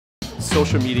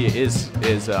social media is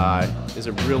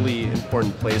a really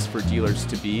important place for dealers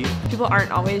to be. People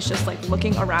aren't always just like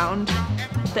looking around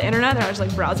the internet, they're not just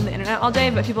like browsing the internet all day,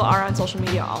 but people are on social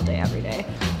media all day, every day.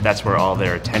 That's where all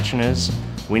their attention is.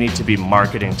 We need to be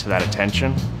marketing to that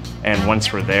attention, and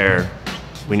once we're there,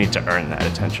 we need to earn that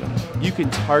attention. You can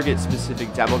target specific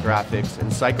demographics and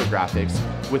psychographics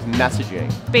with messaging.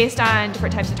 Based on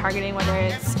different types of targeting, whether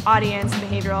it's audience,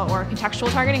 behavioral, or contextual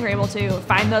targeting, we're able to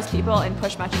find those people and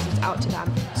push messages out to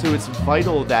them. So it's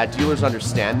vital that dealers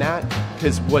understand that,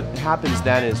 because what happens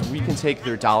then is we can take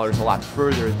their dollars a lot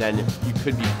further than you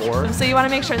could before. So you want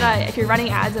to make sure that if you're running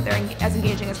ads that they're as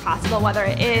engaging as possible, whether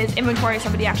it is inventory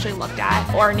somebody actually looked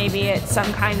at, or maybe it's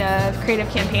some kind of creative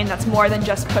campaign that's more than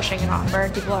just pushing an offer.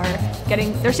 People are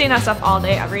they're seeing that stuff all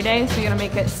day, every day, so you're going to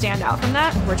make it stand out from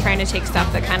that. We're trying to take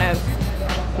stuff that kind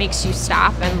of makes you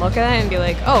stop and look at it and be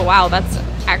like, oh wow, that's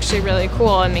actually really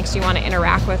cool, and makes you want to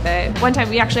interact with it. One time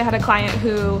we actually had a client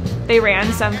who they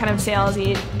ran some kind of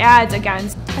salesy ads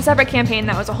against a separate campaign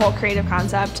that was a whole creative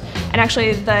concept, and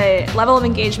actually the level of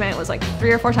engagement was like 3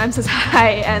 or 4 times as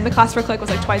high and the cost per click was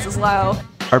like twice as low.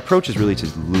 Our approach is really to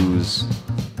lose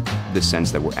the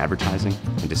sense that we're advertising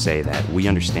and to say that we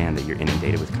understand that you're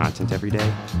inundated with content every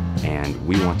day and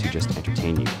we want to just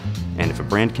entertain you. And if a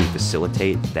brand can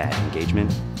facilitate that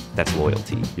engagement, that's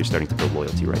loyalty. You're starting to build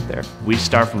loyalty right there. We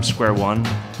start from square one.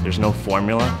 There's no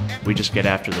formula. We just get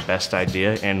after the best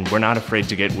idea, and we're not afraid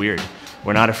to get weird.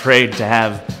 We're not afraid to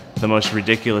have the most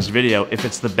ridiculous video. If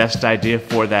it's the best idea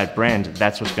for that brand,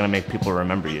 that's what's going to make people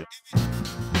remember you.